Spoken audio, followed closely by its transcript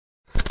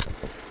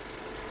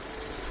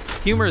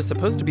Humor is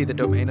supposed to be the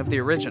domain of the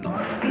original,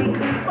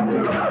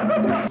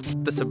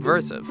 the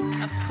subversive.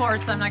 Of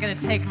course, I'm not going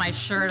to take my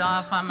shirt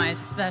off on my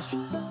special.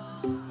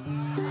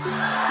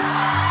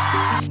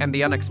 And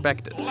the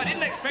unexpected. Well, I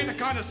didn't expect a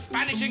kind of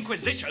Spanish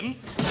Inquisition.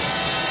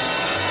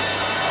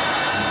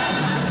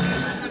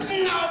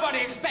 Nobody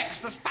expects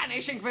the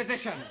Spanish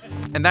Inquisition.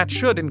 And that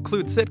should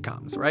include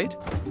sitcoms, right?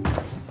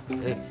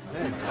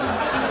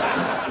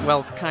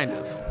 Well, kind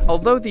of.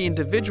 Although the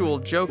individual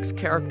jokes,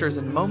 characters,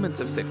 and moments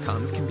of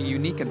sitcoms can be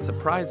unique and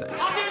surprising,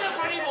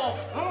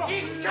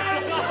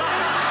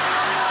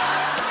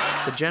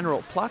 the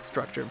general plot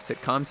structure of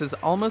sitcoms is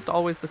almost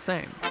always the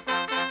same.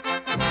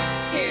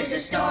 Here's a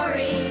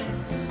story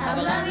of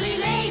a lovely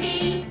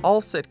lady. All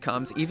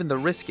sitcoms, even the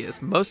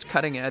riskiest, most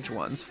cutting-edge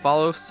ones,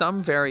 follow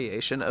some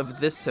variation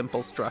of this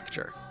simple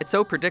structure. It's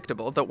so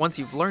predictable that once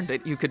you've learned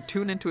it, you could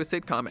tune into a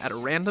sitcom at a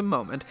random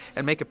moment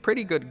and make a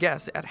pretty good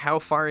guess at how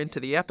far into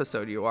the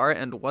episode you are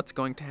and what's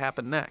going to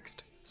happen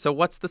next. So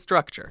what's the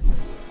structure?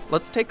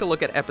 Let's take a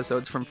look at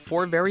episodes from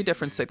 4 very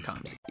different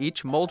sitcoms,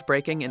 each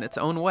mold-breaking in its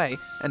own way,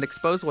 and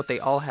expose what they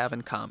all have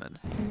in common.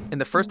 In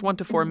the first 1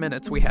 to 4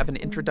 minutes, we have an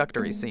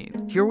introductory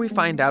scene. Here we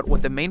find out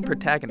what the main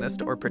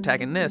protagonist or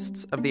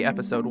protagonists of the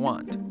episode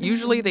want.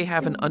 Usually they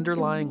have an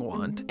underlying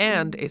want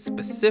and a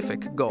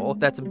specific goal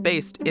that's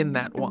based in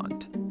that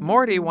want.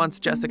 Morty wants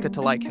Jessica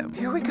to like him.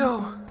 Here we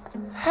go.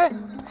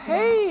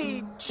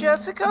 Hey,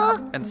 Jessica!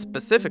 And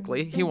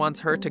specifically, he wants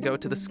her to go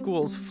to the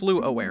school's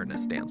flu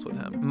awareness dance with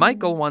him.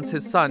 Michael wants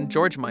his son,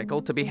 George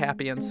Michael, to be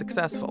happy and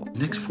successful. The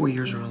next 4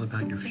 years are all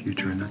about your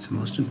future, and that's the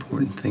most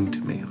important thing to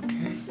me,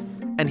 okay?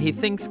 And he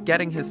thinks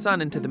getting his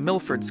son into the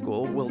Milford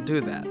school will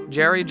do that.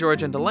 Jerry,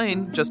 George, and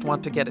Elaine just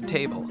want to get a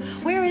table.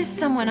 Where is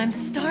someone? I'm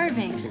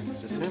starving. I think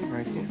this is him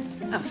right here.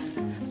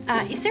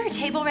 Oh, is there a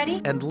table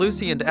ready? And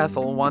Lucy and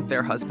Ethel want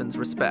their husband's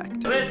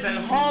respect. Listen,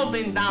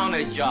 holding down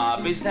a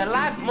job is a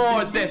lot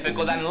more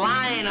difficult than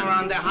lying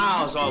around the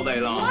house all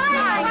day long.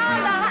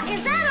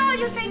 Is that all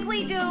you think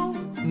we do?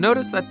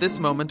 Notice that this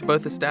moment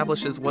both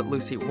establishes what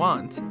Lucy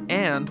wants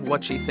and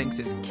what she thinks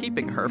is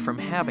keeping her from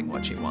having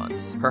what she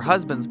wants. Her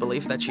husband's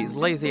belief that she's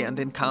lazy and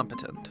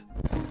incompetent.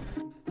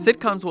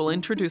 Sitcoms will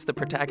introduce the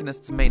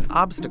protagonist's main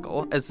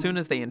obstacle as soon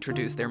as they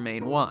introduce their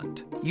main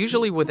want,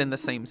 usually within the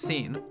same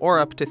scene, or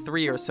up to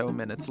 3 or so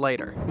minutes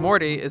later.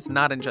 Morty is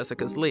not in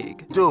Jessica's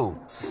league. Dude,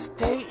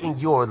 stay in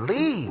your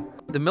league.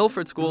 The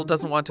Milford School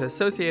doesn't want to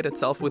associate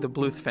itself with the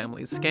Bluth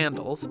family's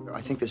scandals.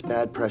 I think this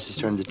bad press is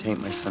starting to taint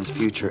my son's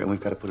future, and we've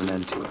got to put an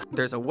end to it.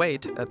 There's a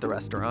wait at the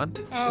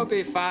restaurant. I'll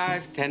be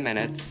 5-10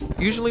 minutes.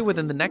 Usually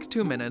within the next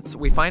 2 minutes,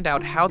 we find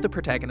out how the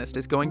protagonist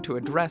is going to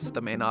address the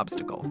main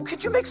obstacle.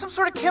 Could you make some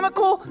sort of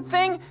chemical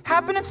thing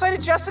happen inside of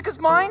Jessica's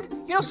mind?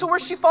 You know, so where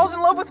she falls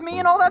in love with me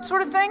and all that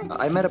sort of thing?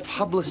 I met a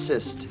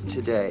publicist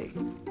today.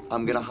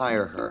 I'm gonna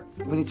hire her.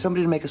 We need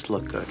somebody to make us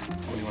look good.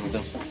 What do you want to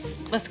do?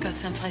 Let's go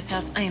someplace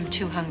else. I am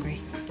too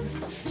hungry.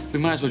 We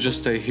might as well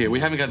just stay here.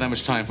 We haven't got that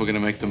much time if we're going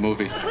to make the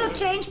movie. We'll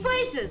change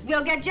places.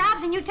 We'll get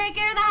jobs and you take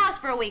care of the house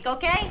for a week,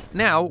 okay?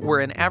 Now,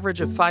 we're an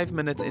average of 5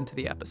 minutes into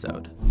the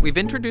episode. We've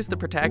introduced the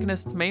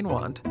protagonist's main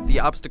want, the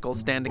obstacle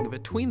standing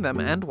between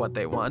them and what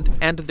they want,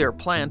 and their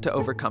plan to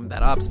overcome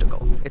that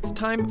obstacle. It's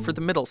time for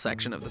the middle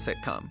section of the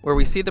sitcom, where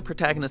we see the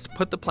protagonist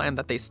put the plan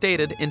that they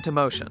stated into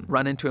motion,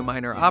 run into a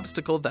minor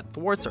obstacle that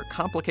thwarts or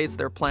complicates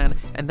their plan,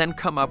 and then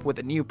come up with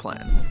a new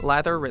plan.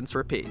 Lather, rinse,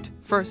 repeat.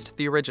 First,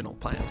 the original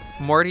plan.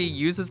 Morty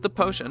uses the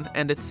potion,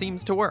 and it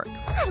seems to work.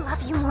 I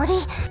love you, Morty.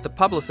 The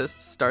publicist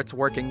starts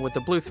working with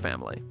the Bluth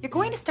family. You're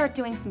going to start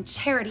doing some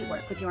charity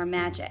work with your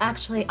magic.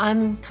 Actually,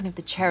 I'm kind of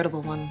the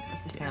charitable one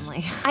of the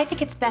family. I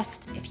think it's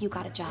best if you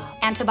got a job.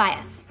 And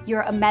Tobias,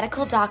 you're a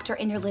medical doctor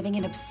and you're living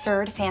an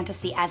absurd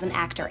fantasy as an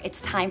actor.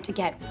 It's time to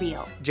get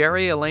real.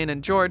 Jerry, Elaine,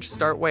 and George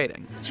start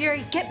waiting.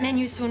 Jerry, get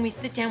menus so when we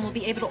sit down, we'll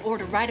be able to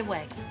order right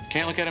away.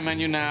 Can't look at a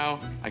menu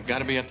now. I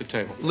gotta be at the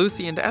table.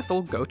 Lucy and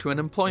Ethel go to an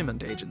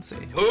employment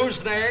agency.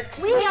 Who's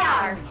next? We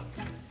are.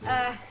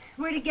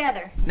 We're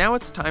together. Now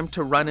it's time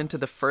to run into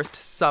the first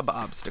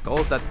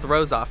sub-obstacle that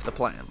throws off the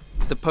plan.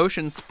 The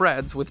potion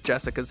spreads with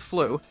Jessica's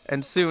flu,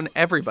 and soon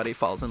everybody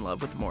falls in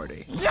love with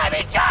Morty. Let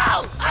me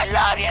go! I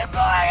love you,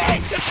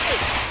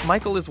 Morty!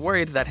 Michael is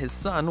worried that his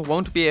son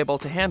won't be able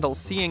to handle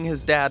seeing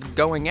his dad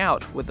going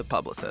out with the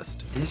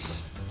publicist.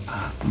 This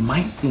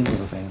might be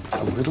moving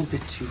a little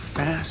bit too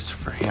fast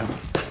for him.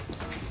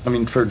 I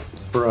mean, for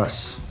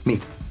us. Me.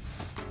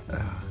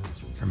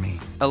 For me.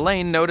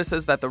 Elaine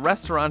notices that the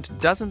restaurant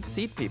doesn't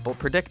seat people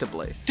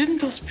predictably.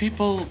 Didn't those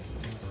people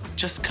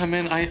just come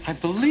in? I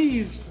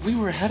believe we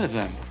were ahead of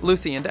them.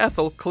 Lucy and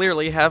Ethel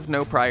clearly have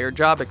no prior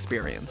job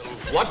experience.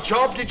 What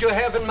job did you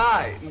have in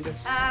mind?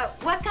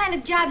 What kind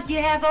of jobs do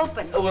you have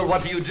open? Well,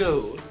 what do you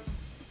do?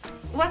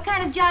 What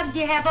kind of jobs do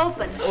you have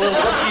open? Well,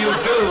 what do you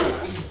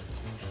do?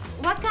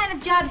 What kind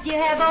of jobs do you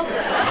have open?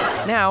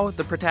 Now,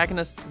 the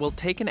protagonists will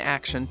take an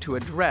action to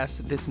address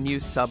this new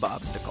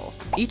sub-obstacle.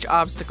 Each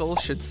obstacle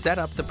should set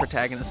up the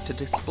protagonist to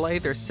display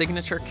their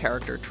signature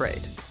character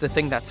trait, the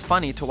thing that's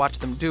funny to watch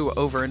them do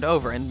over and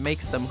over and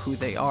makes them who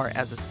they are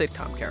as a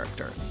sitcom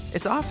character.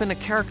 It's often a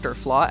character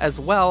flaw as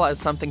well as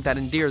something that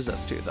endears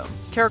us to them.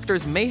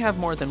 Characters may have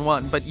more than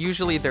one, but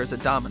usually there's a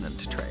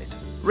dominant trait.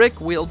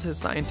 Rick wields his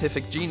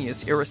scientific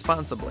genius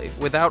irresponsibly,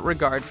 without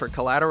regard for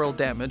collateral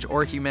damage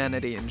or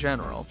humanity in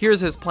general.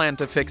 Here's his plan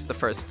to fix the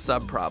first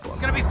sub-problem.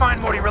 It's gonna be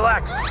fine, Morty,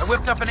 relax. I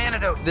whipped up an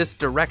antidote. This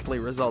directly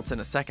results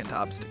in a second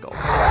obstacle.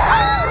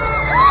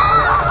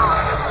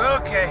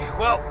 Okay,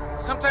 well,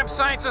 sometimes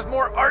science is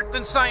more art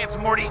than science,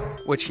 Morty.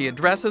 Which he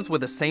addresses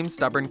with the same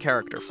stubborn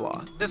character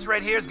flaw. This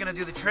right here is gonna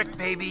do the trick,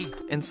 baby.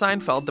 In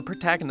Seinfeld, the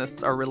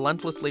protagonists are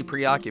relentlessly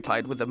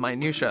preoccupied with the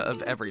minutiae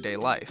of everyday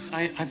life.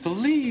 I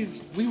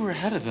believe we were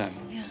ahead of them.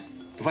 Yeah.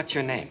 What's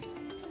your name?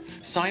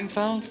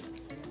 Seinfeld?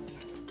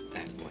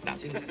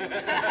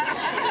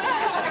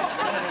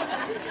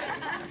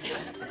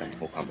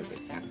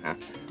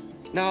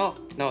 No,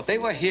 they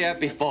were here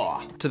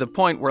before. To the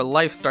point where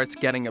life starts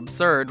getting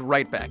absurd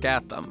right back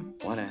at them.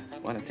 Want a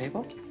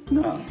table?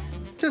 No,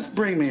 just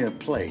bring me a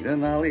plate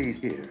and I'll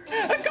eat here.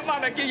 Come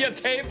on, I'll give you a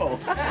table.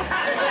 Where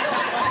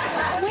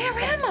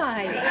am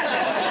I?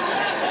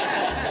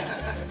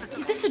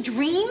 Is this a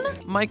dream?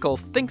 Michael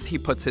thinks he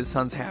puts his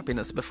son's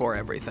happiness before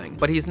everything,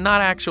 but he's not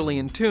actually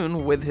in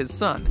tune with his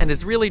son, and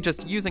is really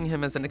just using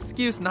him as an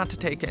excuse not to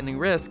take any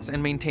risks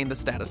and maintain the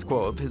status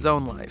quo of his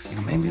own life. You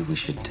know, maybe we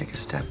should take a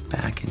step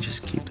back and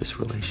just keep this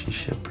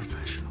relationship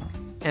professional.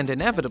 And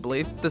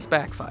inevitably, this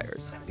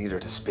backfires. I need her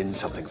to spin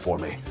something for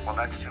me. Well,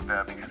 that's too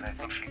bad because I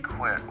think she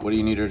quit. What do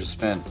you need her to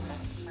spin?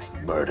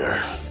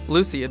 Murder.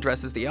 Lucy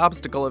addresses the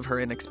obstacle of her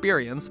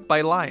inexperience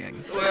by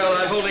lying. Well,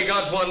 I've only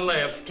got one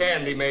left,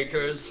 candy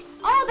makers.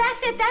 Oh,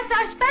 that's it. That's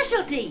our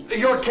specialty.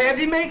 Your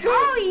candy maker?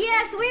 Oh,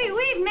 yes.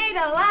 We've made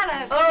a lot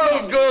of...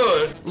 Oh,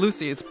 good.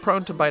 Lucy is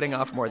prone to biting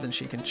off more than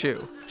she can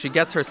chew. She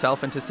gets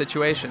herself into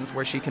situations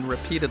where she can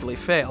repeatedly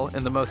fail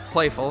in the most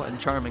playful and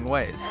charming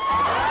ways.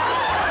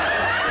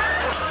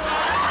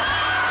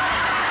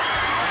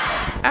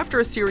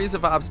 After a series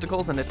of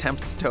obstacles and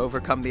attempts to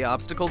overcome the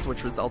obstacles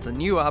which result in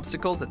new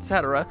obstacles,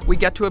 etc., we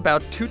get to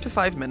about 2 to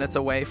 5 minutes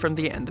away from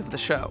the end of the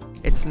show.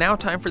 It's now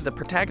time for the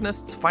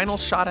protagonist's final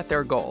shot at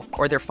their goal,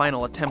 or their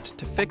final attempt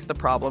to fix the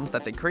problems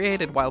that they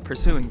created while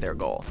pursuing their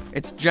goal.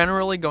 It's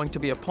generally going to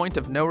be a point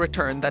of no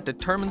return that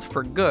determines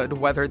for good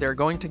whether they're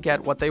going to get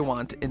what they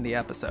want in the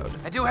episode.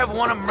 I do have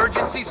one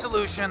emergency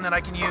solution that I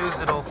can use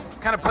that'll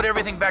kind of put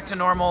everything back to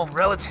normal,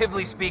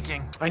 relatively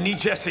speaking. I need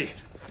Jessie.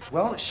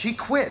 Well, she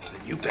quit.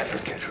 Then you better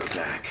get her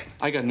back.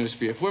 I got news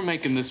for you. If we're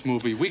making this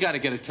movie, we gotta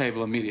get a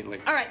table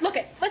immediately. All right, look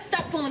it. Let's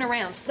stop fooling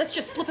around. Let's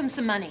just slip him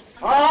some money.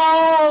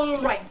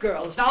 All right,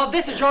 girls. Now,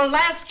 this is your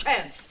last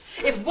chance.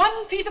 If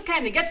one piece of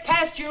candy gets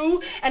past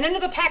you and into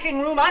the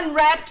packing room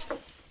unwrapped,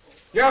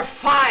 you're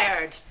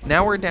fired.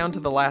 Now we're down to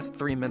the last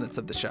 3 minutes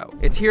of the show.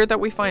 It's here that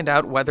we find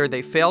out whether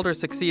they failed or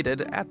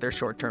succeeded at their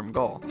short-term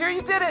goal. Here,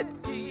 you did it.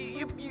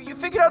 You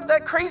figured out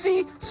that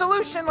crazy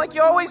solution like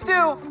you always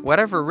do.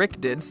 Whatever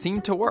Rick did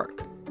seemed to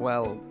work.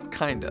 Well,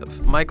 kind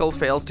of. Michael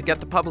fails to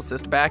get the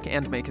publicist back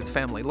and make his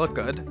family look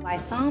good. I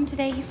saw him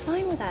today. He's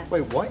fine with us.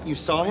 Wait, what? You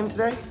saw him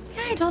today?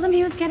 Yeah, I told him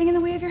he was getting in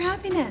the way of your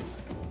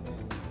happiness.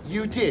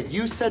 You did.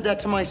 You said that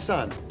to my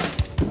son.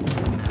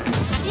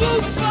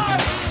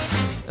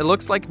 It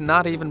looks like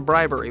not even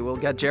bribery will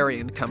get Jerry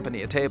and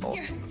company a table.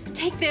 Here,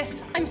 take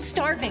this. I'm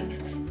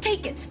starving.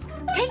 Take it.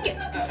 Take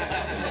it.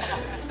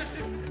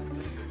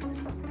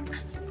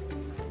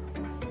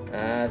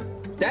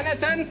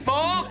 Denison 4?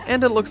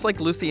 And it looks like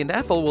Lucy and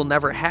Ethel will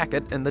never hack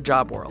it in the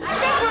job world. I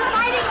think we're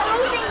fighting a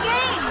losing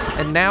game.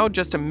 And now,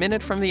 just a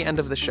minute from the end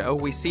of the show,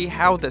 we see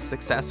how this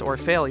success or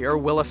failure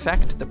will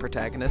affect the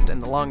protagonist in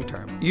the long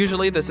term.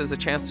 Usually, this is a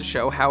chance to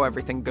show how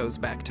everything goes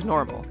back to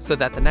normal, so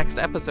that the next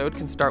episode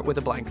can start with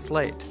a blank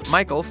slate.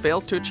 Michael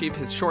fails to achieve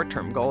his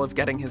short-term goal of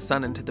getting his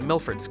son into the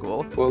Milford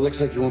School. Well, it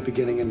looks like you won't be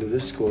getting into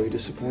this school. Are you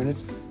disappointed?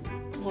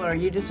 Well, are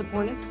you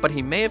disappointed? But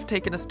he may have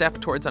taken a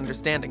step towards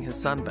understanding his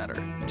son better.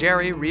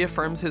 Jerry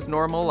reaffirms his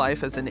normal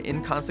life as an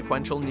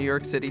inconsequential New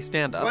York City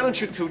stand-up. Why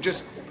don't you two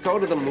just go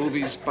to the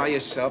movies by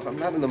yourself? I'm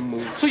not in the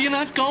mood. So you're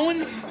not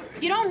going?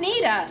 You don't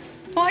need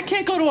us. Well, I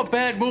can't go to a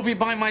bad movie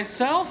by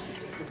myself.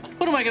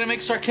 What, am I gonna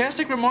make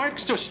sarcastic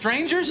remarks to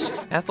strangers?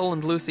 Ethel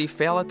and Lucy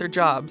fail at their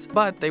jobs,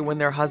 but they win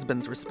their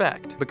husbands'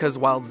 respect. Because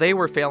while they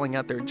were failing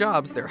at their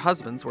jobs, their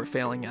husbands were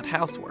failing at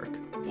housework.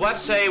 What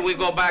say we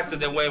go back to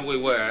the way we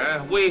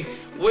were?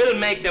 We'll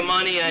make the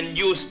money and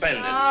you spend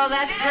it. Oh,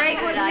 that's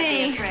great with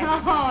me.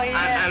 Oh,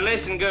 yeah. And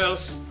listen,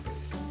 girls,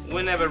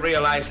 we never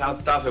realized how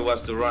tough it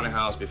was to run a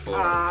house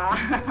before.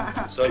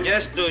 So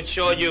just to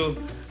show you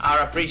our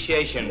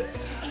appreciation,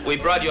 we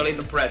brought you a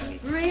little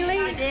present. Really?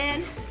 You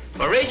did?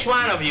 For each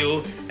one of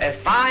you, a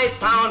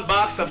 5-pound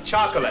box of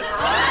chocolate.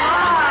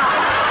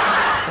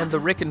 And the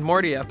Rick and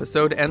Morty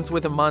episode ends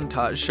with a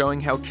montage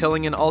showing how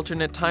killing an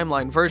alternate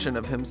timeline version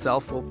of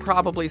himself will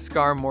probably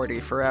scar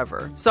Morty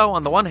forever. So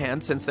on the one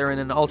hand, since they're in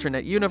an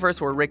alternate universe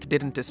where Rick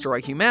didn't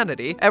destroy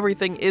humanity,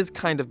 everything is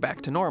kind of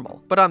back to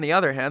normal. But on the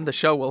other hand, the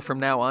show will from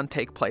now on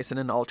take place in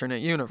an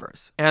alternate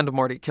universe. And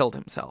Morty killed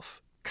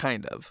himself.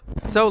 Kind of.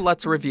 So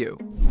let's review.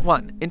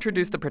 1.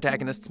 Introduce the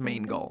protagonist's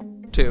main goal.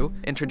 2.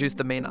 Introduce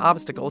the main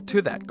obstacle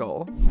to that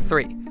goal.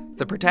 3.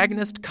 The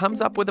protagonist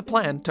comes up with a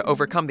plan to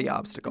overcome the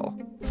obstacle.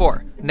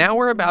 4. Now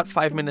we're about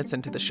 5 minutes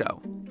into the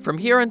show. From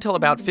here until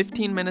about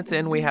 15 minutes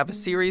in, we have a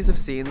series of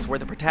scenes where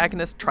the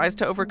protagonist tries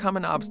to overcome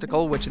an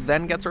obstacle which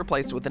then gets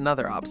replaced with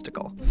another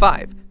obstacle.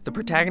 5. The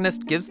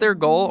protagonist gives their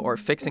goal, or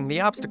fixing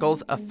the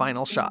obstacles, a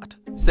final shot.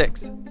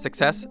 6.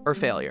 Success or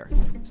failure.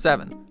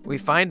 7. We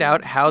find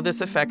out how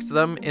this affects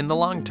them in the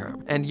long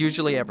term, and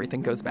usually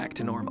everything goes back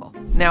to normal.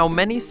 Now,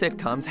 many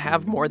sitcoms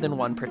have more than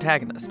one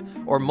protagonist,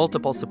 or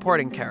multiple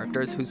supporting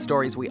characters whose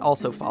stories we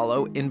also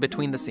follow in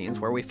between the scenes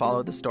where we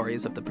follow the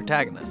stories of the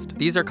protagonist.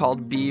 These are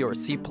called B or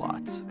C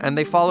plots, and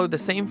they follow the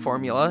same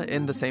formula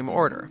in the same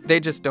order. They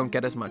just don't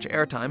get as much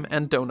airtime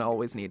and don't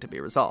always need to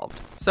be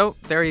resolved. So,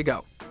 there you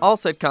go. All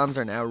sitcoms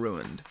are now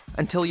ruined,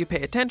 until you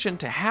pay attention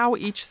to how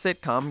each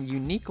sitcom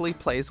uniquely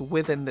plays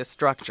within this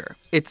structure.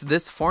 It's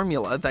this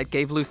formula that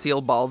gave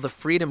Lucille Ball the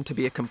freedom to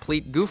be a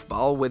complete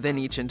goofball within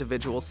each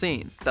individual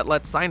scene, that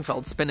let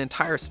Seinfeld spin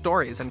entire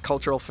stories and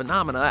cultural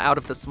phenomena out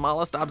of the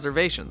smallest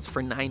observations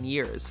for 9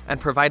 years, and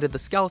provided the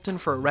skeleton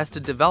for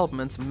Arrested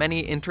Development's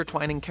many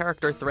intertwining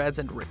character threads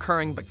and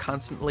recurring but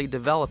constantly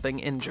developing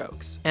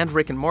in-jokes, and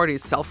Rick and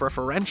Morty's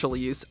self-referential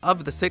use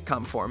of the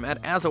sitcom format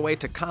as a way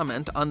to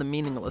comment on the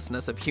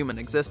meaninglessness of human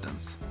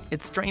existence.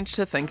 It's strange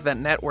to think that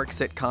network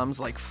sitcoms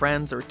like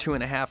Friends or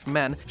 2.5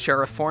 Men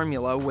share a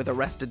formula with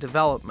Arrested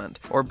Development,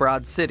 or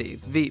Broad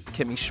City, Veep,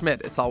 Kimmy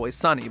Schmidt, It's Always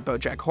Sunny,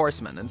 BoJack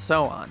Horseman, and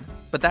so on.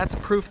 But that's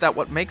proof that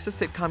what makes a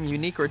sitcom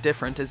unique or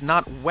different is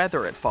not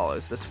whether it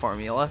follows this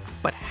formula,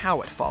 but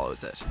how it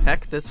follows it.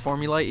 Heck, this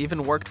formula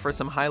even worked for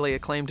some highly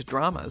acclaimed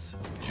dramas.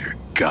 You're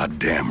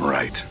goddamn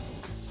right.